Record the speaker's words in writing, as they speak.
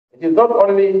It is not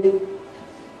only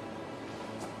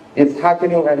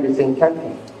disheartening and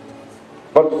disenchanting,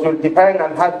 but stultifying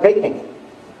and heartbreaking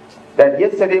that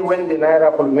yesterday when the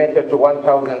Naira culminated to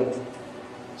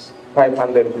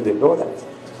 1,500 to the dollar,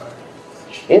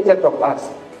 instead of us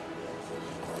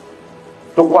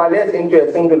to coalesce into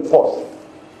a single force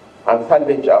and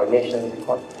salvage our nation's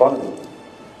economy,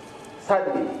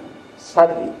 sadly,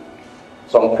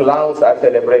 some clowns are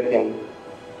celebrating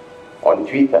on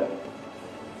Twitter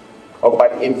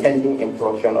about impending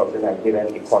implosion of the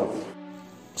Nigerian economy.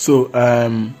 So,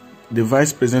 the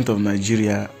Vice President of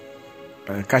Nigeria,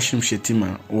 Kashim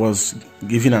Shettima, was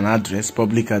giving an address,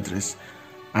 public address,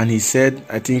 and he said,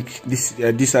 I think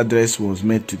this address was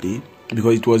made today,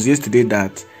 because it was yesterday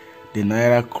that the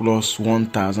Naira crossed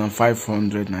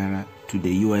 1,500 Naira to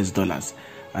the US dollars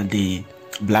at the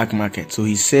black market. So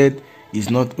he said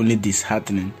it's not only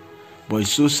disheartening, but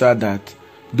it's so sad that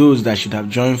those that should have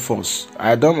joined force.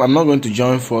 I'm not going to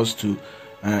join force to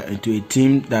a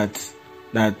team that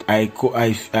I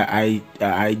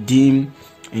deem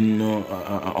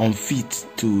unfit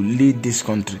to lead this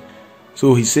country.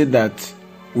 So he said that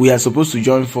we are supposed to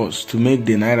join force to make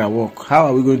the Naira work. How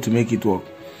are we going to make it work?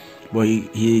 But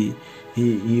he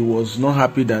was not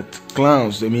happy that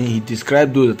clowns, I mean, he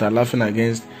described those that are laughing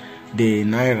against the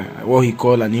Naira, what he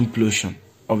called an implosion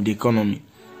of the economy.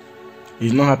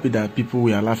 He's not happy that people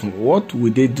were laughing. What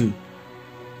will they do?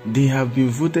 They have been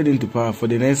voted into power for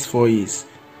the next 4 years.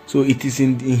 So it is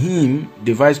in him,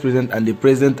 the vice president and the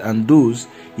president and those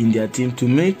in their team to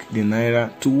make the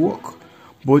Naira to work.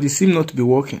 But it seems not to be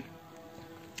working.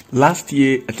 Last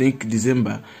year, I think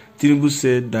December, Tinubu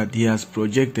said that he has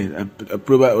projected,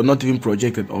 or not even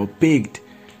projected, or pegged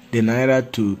the Naira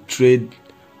to trade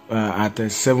at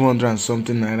 700 and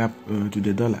something Naira to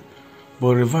the dollar.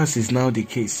 But reverse is now the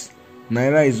case.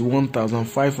 Naira is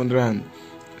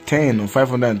 1,510 or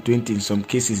 520 in some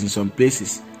cases, in some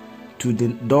places, to the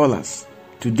dollars.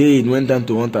 Today it went down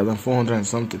to 1,400 and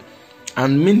something.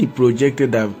 And many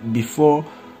projected that before,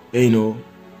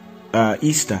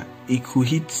 Easter, it could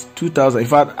hit 2,000. In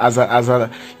fact,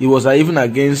 it was even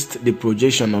against the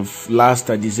projection of last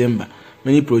December.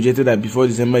 Many projected that before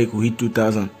December it could hit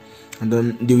 2,000, and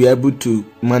then they were able to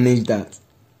manage that.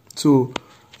 So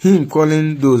him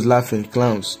calling those laughing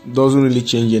clowns doesn't really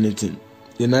change anything.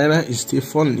 The Naira is still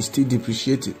falling, it's still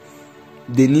depreciating.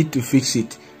 They need to fix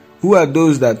it. Who are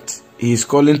those that he is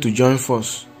calling to join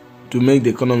force to make the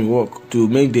economy work, to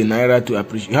make the Naira to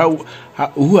appreciate?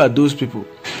 Who are those people?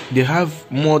 They have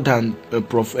more than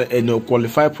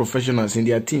qualified professionals in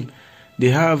their team. They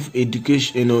have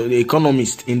education,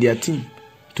 economists in their team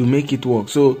to make it work.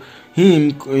 So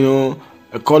him,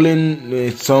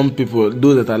 calling some people,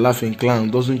 those that are laughing clown,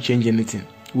 doesn't change anything.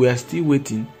 We are still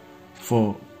waiting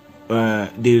for the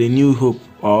renewed hope,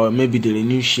 or maybe the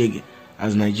renewed shege,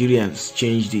 as Nigerians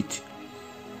changed it.